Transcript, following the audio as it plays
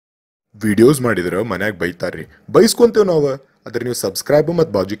Videos ಮಾಡಿದ್ರೆ ಮನ್ಯಾಗ ಬೈತಾರ್ರಿ ಬೈಸ್ಕೊಂತೇವ್ ನಾವು ಅದ್ರ ನೀವು ಸಬ್ಸ್ಕ್ರೈಬ್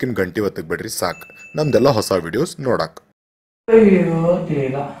ಮತ್ತು ಬಾಜುಕಿನ ಗಂಟೆ ಒತ್ತಕ್ ಬಿಡ್ರಿ ಸಾಕು ನಮ್ದೆಲ್ಲ ಹೊಸ ವಿಡಿಯೋಸ್ ನೋಡಕ್. ಅಯ್ಯೋ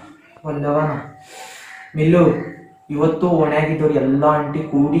ತೇಗ ಒಂದವನ ಮಿಲ್ಲು ಇವತ್ತು ಒಣಗಿದ್ದವ್ರು ಎಲ್ಲ ಅಂಟಿ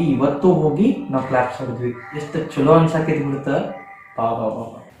ಕೂಡಿ ಇವತ್ತು ಹೋಗಿ ನಾವು ಕ್ಲಾಪ್ಸ್ ಹೊಡೆದ್ವಿ. ಎಷ್ಟು ಚಲೋ ಅನ್ಸಾಕೈತಿ ಬಿಡ್ತ ಬಾಬಾ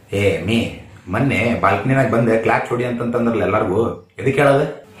ಬಾಬಾ. ಏ ಮೀ ಮೊನ್ನೆ ಬಾಲ್ಕನಿನಾಗ ಬಂದೆ ಕ್ಲಾಪ್ಸ್ ಹೊಡಿ ಅಂತಂದ್ರಲ್ಲ ಎಲ್ಲಾರ್ಗು ಎದಕ್ಕೆ ಹೇಳದ?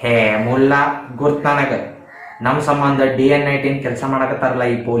 ಹೇ ಮುಲ್ಲ ಗುರ್ತ ನನಗ ನಮ್ ಸಂಬಂಧ ಡೇ ಅಂಡ್ ನೈಟ್ ಏನ್ ಕೆಲಸ ಮಾಡಕತ್ತಾರಲ್ಲ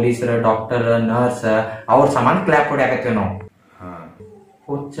ಈ ಪೊಲೀಸರು ಡಾಕ್ಟರ್ ನರ್ಸ್ ಅವ್ರ ಸಂಬಂಧ ಕ್ಲಾಪ್ ಹೊಡ್ಯಾಕತ್ತೀವಿ ನಾವು.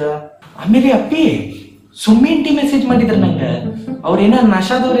 ಹುಚ್ಚ ಆಮೇಲೆ ಅಪ್ಪಿ ಸುಮ್ಮಿಂಟಿ ಮೆಸೇಜ್ ಮಾಡಿದ್ರ ನಂಗ ಅವ್ರೇನ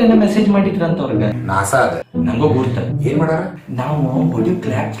ನಶಾದವ್ರ ಏನೋ ಮೆಸೇಜ್ ಮಾಡಿದ್ರ ಅಂತ ಅವ್ರಿಗೆ ನಾಸ ಅದ ನಂಗೂ ಗುರ್ತ. ಏನ್ ಮಾಡಾರ? ನಾವು ಹೊಡಿ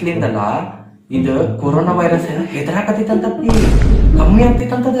ಕ್ಲಾಪ್ಸ್ಲಿಂದಲ್ಲ ಇದು ಕೊರೋನಾ ವೈರಸ್ ಹೆದರಾಕತ್ತಿತ್ತಂತಪ್ಪಿ ಕಮ್ಮಿ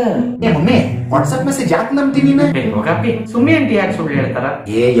ಆಗ್ತಿತ್ತಂತದ. ಏ ಮಮ್ಮಿ ವಾಟ್ಸ್ಆಪ್ ಮೆಸೇಜ್ ಯಾಕೆ ನಂಬ್ತೀನಿ ಹೋಗಪ್ಪಿ ಸುಮ್ಮಿ ಅಂಟಿ ಯಾಕೆ ಸುಳ್ಳು ಹೇಳ್ತಾರ?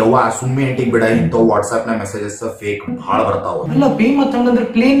 ಏ ಯವ್ವ ಸುಮ್ಮನೆ ಅಂಟಿಗ್ ಬಿಡ ಇಂಥವ್ ವಾಟ್ಸ್ಆಪ್ ನ ಮೆಸೇಜಸ್ ಫೇಕ್ ಭಾಳ ಬರ್ತಾವ. ಅಲ್ಲ ಪೇ ಮತ್ತ ಹಂಗಂದ್ರ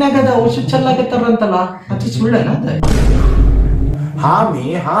ಪ್ಲೇನ್ ಆಗದ ಔಷಧ ಚೆಲ್ಲಾಕತ್ತಾರಂತಲ್ಲ ಅದು ಸುಳ್ಳೇನ? ಹಾ ಮೀ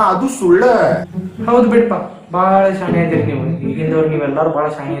ಹಾ ಅದು ಸುಳ್ಳ. ಹೌದು ಬಿಡ್ಪ ಬಾಳ ಶಾಣೆ ಇರ್ತೀರಿ ನೀವು ಈಗಿಂದವ್ರು ನೀವೆಲ್ಲಾರು ಬಾಳ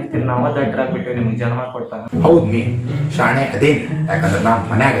ಶಾಣೆ ಇರ್ತೀರಿ. ನಾವ ದಡ್ರಾಗ್ಬಿಟ್ಟಿವಿ ನಿಮ್ಗೆ ಜನ್ಮ ಕೊಡ್ತಾರ. ಹೌದ್ ಮೀ ಶಾಣೆ ಅದೇ ಯಾಕಂದ್ರೆ ನಾ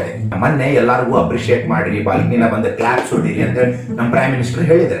ಮನ್ಯಾಗ ಅದೇ ಮೊನ್ನೆ ಎಲ್ಲಾರ್ಗು ಅಪ್ರಿಶಿಯೇಟ್ ಮಾಡ್ರಿ ಬಾಲ್ಕನಿನ ಬಂದ ಕ್ಲಾಪ್ಸ್ ಹೊಡಿರಿ ಅಂತ ನಮ್ ಪ್ರೈಮ್ ಮಿನಿಸ್ಟರ್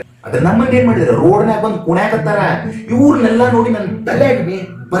ಹೇಳಿದ್ರೆ ಅದ್ರ ನಮ್ಮಂದ ಏನ್ ಮಾಡಿದ್ರೆ ರೋಡ್ನ್ಯಾಗ ಬಂದ್ ಕುಣ್ಯಾಕತ್ತಾರ. ಇವ್ರನ್ನೆಲ್ಲಾ ನೋಡಿ ನನ್ ತಲೆಯಾಗ ಮೀ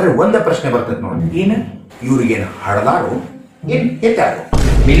ಬರ್ರಿ ಒಂದ ಪ್ರಶ್ನೆ ಬರ್ತೈತ್ ನೋಡಿ, ಏನ ಇವ್ರಿಗೇನು ಹಡದಾರು ಏನ್ ಎತ್ತಾರು?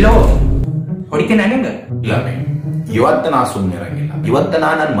 ಮಿಲ್ಲೋ ಹೊಡಿತೀನಿ ನಿಂಗ. ಇಲ್ಲ ಮೀ ಇವತ್ತ ನಾ ಸುಮ್ನೆ ಇರಂಗಿಲ್ಲ. ಇವತ್ತ ನಾ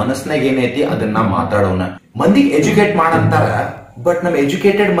ನನ್ ಮನಸ್ನಾಗ ಏನೈತಿ ಅದನ್ನ ಮಾತಾಡೋಣ. ಮಂದಿಗೆ ಎಜುಕೇಟ್ ಮಾಡಂತಾರ ಬಟ್ ನಮ್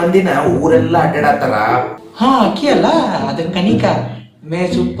ಎಜುಕೇಟೆಡ್ ಮಂದಿನ ಊರೆಲ್ಲ ಅಡ್ಡಾಡತ್ತಾರ. ಹಾ ಅಕ್ಕಿ ಅಲ್ಲ ಅದ Kanika May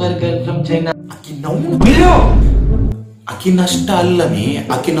super girl from China. ಅಕ್ಕಿನಷ್ಟ ಅಲ್ಲ ನೀ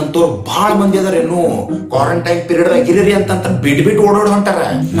ಅಕ್ಕಿನಂತವ್ರು ಬಾಳ ಮಂದಿ ಅದಾರೇನು ಕ್ವಾರಂಟೈನ್ ಪೀರಿಯಡ್ ಇರಿ ಅಂತ ಬಿಡ್ ಓಡೋಡ್ ಹೊಂಟಾರ.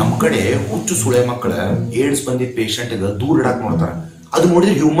 ನಮ್ ಕಡೆ ಹುಚ್ಚು ಸುಳೆ ಮಕ್ಕಳ ಏಡ್ಸ್ ಬಂದಿದ್ ಪೇಷಂಟ್ ದೂರ ಇಡಾಕ್ ನೋಡ್ತಾರ. ಅದು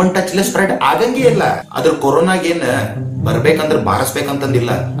ನೋಡಿದ್ರೆ ಹ್ಯೂಮನ್ ಟಚ್ ಸ್ಪ್ರೆಡ್ ಆಗಂಗೇ ಇಲ್ಲ. ಅದ್ರ ಕೊರೋನಾಗ ಏನ್ ಬರ್ಬೇಕಂದ್ರ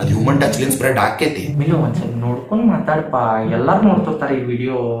ಬಾರಿಸ್ಬೇಕಂತಂದಿಲ್ಲ, ಅದು ಹ್ಯೂಮನ್ ಟಚ್ ಸ್ಪ್ರೆಡ್ ಆಕೇತಿ. ಒಂದ್ಸಲ ನೋಡ್ಕೊಂಡ್ ಮಾತಾಡಪ್ಪ, ಎಲ್ಲಾರು ನೋಡ್ತಿರ್ತಾರ ಈ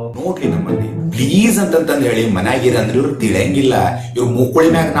ವಿಡಿಯೋ. ನೋಡ್ಲಿ ನಮ್ಮಲ್ಲಿ ಪ್ಲೀಸ್ ಅಂತಂದ್ ಹೇಳಿ ಮನ್ಯಾಗಿರ ಅಂದ್ರೆ ಇವ್ರು ತಿಳಿಯಂಗಿಲ್ಲ. ಇವ್ರು ಮುಕ್ಕುಳಿ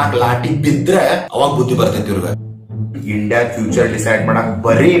ಮ್ಯಾಗ 4 ಲಾಟಿ ಬಿದ್ರೆ ಅವಾಗ ಬುದ್ಧಿ ಬರ್ತೈತಿ ಇವ್ರಿಗೆ. ಇಂಡಿಯಾ ಫ್ಯೂಚರ್ ಡಿಸೈಡ್ ಮಾಡಕ್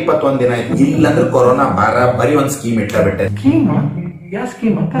ಬರೀ 21 ದಿನ ಆಯ್ತು. ಇಲ್ಲಂದ್ರೆ ಕೊರೋನಾ ಬರೀ ಒಂದ್ ಸ್ಕೀಮ್ ಇಟ್ಟ ಬಿಟ್ಟೆ. ಯಾವ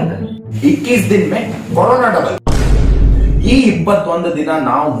ಸ್ಕೀಮ್ ಅಂತ ಅದ? 21 ದಿನ ಮೇ ಕೊರೋನಾ ಡಬಲ್. ಈ 21 ದಿನ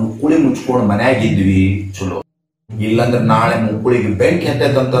ನಾವು ಮುಕ್ಕುಳಿ ಮುಚ್ಕೊಂಡು ಮನ್ಯಾಗಿದ್ವಿ ಚಲೋ. ಇಲ್ಲಂದ್ರೆ ನಾಳೆ ಮುಕ್ಕುಳಿಗೆ ಬೆಂಕಿ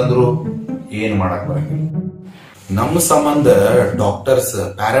ಹತ್ತೈತಂತಂದ್ರು ಏನ್ ಮಾಡಕ್ ಬರಂಗಿಲ್ಲ. ನಮ್ಮ ಸಂಬಂಧ doctors,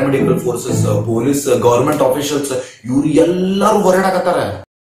 paramedical forces, police, government officials ಇವ್ರು ಎಲ್ಲಾರು ಹೊರಡಾಕತ್ತಾರ.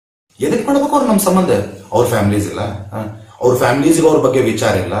 ಎದಕ್ ಮಾಡ್ಬೇಕು ಅವ್ರು ನಮ್ ಸಂಬಂಧ? ಅವ್ರ ಫ್ಯಾಮಿಲೀಸ್ ಇಲ್ಲ, ಅವ್ರ ಫ್ಯಾಮಿಲೀಸ್ ಅವ್ರ ಬಗ್ಗೆ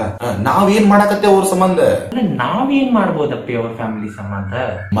ವಿಚಾರ ಇಲ್ಲ. ನಾವೇನ್ ಮಾಡಾಕತ್ತೆ ಅವ್ರ ಸಂಬಂಧ? ನಾವೇನ್ ಮಾಡ್ಬೋದಪ್ಪಿ ಅವ್ರ ಫ್ಯಾಮಿಲಿ ಸಂಬಂಧ?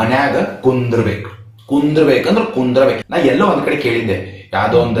 ಮನ್ಯಾಗ ಕುಂದ್ರಬೇಕಂದ್ರ ಕುಂದ್ರಬೇಕು. ನಾ ಎಲ್ಲೋ ಒಂದ್ ಕಡೆ ಕೇಳಿದ್ದೆ,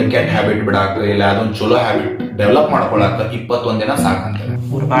 ಯಾವ್ದೋ ಒಂದ್ ಕೆಟ್ಟ ಹ್ಯಾಬಿಟ್ ಬಿಡಾಕ ಇಲ್ಲ ಯಾವ್ದೋ ಒಂದ್ ಚಲೋ ಹ್ಯಾಬಿಟ್ ಡೆವಲಪ್ ಮಾಡ್ಕೊಳಕ 21 ದಿನ ಸಾಕಂತ.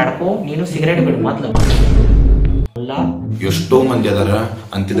 ಬಾಡ್ಕೋ ನೀನು ಸಿಗರೇಟ್ ಬಿಡು ಮೊದ್ಲು. ಎಷ್ಟೋ ಮಂದಿ ಅದಾರ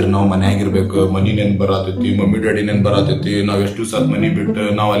ಅಂತಿದ್ರ ನಾವ್ ಮನ್ಯಾಗಿರ್ಬೇಕು, ಮನಿ ನೆನ್ ಬರತೈತಿ, ಮಮ್ಮಿ ಡ್ಯಾಡಿ ನೆನ್ ಬರತೈತಿ, ನಾವ್ ಎಷ್ಟು ಸತ್ ಮನಿ ಬಿಟ್ಟು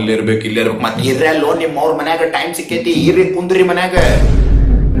ನಾವ್ ಅಲ್ಲೇ ಇರ್ಬೇಕು ಇಲ್ಲೇ ಇರ್ಬೇಕು. ಮತ್ತೆ ಇದ್ರೆ ಅಲ್ಲೋ ನಿಮ್ ಅವ್ರ ಮನ್ಯಾಗ ಟೈಮ್ ಸಿಕ್ಕೈತಿ, ಇರ್ರಿ ಕುಂದ್ರಿ ಮನ್ಯಾಗ.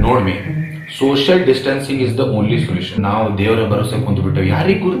 ನೋಡ್ಮಿ social distancing is the only solution. ನಾವು ದೇವರ ಭರೋಸೆ ಕುಂತು ಬಿಟ್ಟು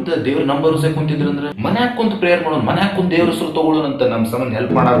ಯಾರಿಗ್ ಗುರುತ ದೇವ್ರ ನಮ್ ಭರೋಸೆ ಕುಂತಿದ್ರಂದ್ರೆ ಮನ್ಯಾಗ ಕುಂತ ಪ್ರೇಯರ್ ಮಾಡೋಣ, ಮನ್ಯಾಗ ಕುಂತ ದೇವ್ರ ಹೆಸರು ತಗೊಳ್ಳೋಣಂತ. ನಮ್ ಸಂಬಂಧ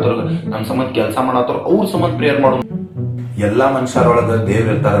ಹೆಲ್ಪ್ ಮಾಡಾತವ್ರ, ನಮ್ ಸಂಬಂಧ ಕೆಲಸ ಮಾಡಾತವ್ರ ಅವ್ರ ಸಂಬಂಧ ಪ್ರೇಯರ್ ಮಾಡೋಣ. ಎಲ್ಲಾ ಮನುಷ್ಯರೊಳಗ ದೇವ್ರ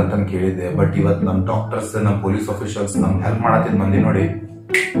ಇರ್ತಾರ ಅಂತ ಕೇಳಿದ್ದೆ. ಬಟ್ ಇವತ್ ನಮ್ ಡಾಕ್ಟರ್ಸ್, ನಮ್ ಪೊಲೀಸ್ ಆಫೀಷಿಯಲ್ಸ್ ನಮ್ ಹೆಲ್ಪ್ ಮಾಡತ್ತಿದ್ ಮಂದಿ ನೋಡಿ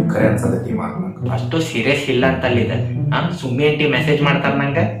ಖರೆ ಅನ್ಸತೈತಿ. ಅಷ್ಟು ಸೀರಿಯಸ್ ಇಲ್ಲ ಅಂತ ಅಲ್ಲಿದೆ. ಸುಮ್ಮನೆ ಅಂಟಿ ಮೆಸೇಜ್ ಮಾಡ್ತಾರ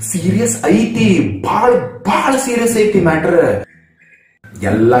ನಂಗ. ಸೀರಿಯಸ್ ಐತಿ, ಬಾಳ ಸೀರಿಯಸ್ ಐತಿ ಮ್ಯಾಟರ್.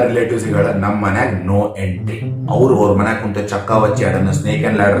 ಎಲ್ಲಾ ರಿಲೇಟಿವ್ಸ್ ಗಳ ನಮ್ ಮನ್ಯಾಗ ನೋ ಎಂಟ್ರಿ. ಅವ್ರ ಮನ್ಯಾಗ ಕುಂತ ಚಕ್ಕ ವಚ್ಚಿ ಆಡನ, snake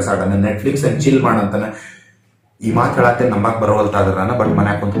and ladders ಆಡನ, Netflix and chill ಮಾಡಂತಾನ. ಈ ಮಾತು ಹೇಳತ್ತೆ ನಮ್ಮಕ್ ಬರೋಲ್ತಾದ್ರಾನ. ಬಟ್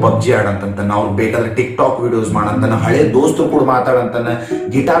ಮನ್ಯಾಗ ಕುಂತ ಪಬ್ಜಿ ಆಡಂತಾನ, ಅವ್ರು ಬೇಕಾದ್ರೆ ಟಿಕ್ ಟಾಕ್ ವಿಡಿಯೋಸ್ ಮಾಡಂತಾನ, ಹಳೆ ದೋಸ್ತರು ಕೂಡ ಮಾತಾಡಂತಾನ,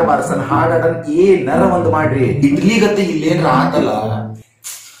 ಗಿಟಾರ್ ಬಾರ್ಸನ್, ಹಾಡಾಡನ್, ಏನಾರ ಒಂದ್ ಮಾಡ್ರಿ. ಇಡ್ಲಿ ಗತ್ತೆ ಇಲ್ಲೇನ್ರ ಆತಲ್ಲ.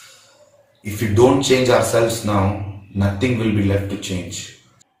 If you don't change our selves now, nothing will be left to change.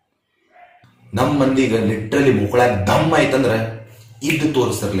 ನಮ್ ಮಂದಿಗ ಲಿಟ್ರಲಿ ಮುಕ್ಕಳಾಗ ದಮ್ ಆಯ್ತಂದ್ರ ಇದ್ದು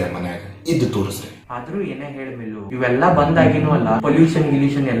ತೋರಿಸ್ತಿರ್ಲಿ, ಮನ್ಯಾಗ ಇದ್ದು ತೋರಿಸ್ರಿ. ಆದ್ರೂ ಏನೇ ಹೇಳ್ಮಿಲ್ಲು, ಇವೆಲ್ಲಾ ಬಂದಾಗಿನೂ ಅಲ್ಲ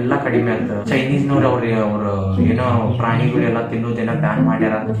ಪೊಲ್ಯೂಷನ್ ಎಲ್ಲಾ ಕಡಿಮೆ ಆಗ್ತದೆ. ಚೈನೀಸ್ನವ್ರು ಅವ್ರ ಏನೋ ಪ್ರಾಣಿಗಳೆಲ್ಲ ತಿನ್ನೋದೇನೋ ಬ್ಯಾನ್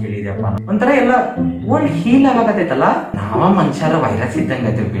ಮಾಡ್ಯಾರ ಅಂತ ಹೇಳಿದ್ಯಪ್ಪ. ಒಂಥರ ಎಲ್ಲ ವರ್ಲ್ಡ್ ಹೀಲ್ ಆಗತೈತಲ್ಲ. ನಾವ ಮನುಷ್ಯರ ವೈರಸ್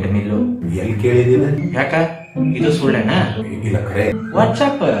ಇದ್ದಂಗ ಐತಿ ಬಿಡ್ಮಿಲ್ಲು. ಎಲ್ಲಿ ಕೇಳಿದಿಲ್ಲ? ಯಾಕ ಇದು ಸುಳ್ಳೇನಾ? ಇಲ್ಲ ಖರೆ.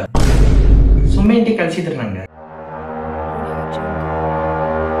 ವಾಟ್ಸಪ್ ಸುಮ್ಮನೆ ಕಳ್ಸಿದ್ರು ನಂಗೆ.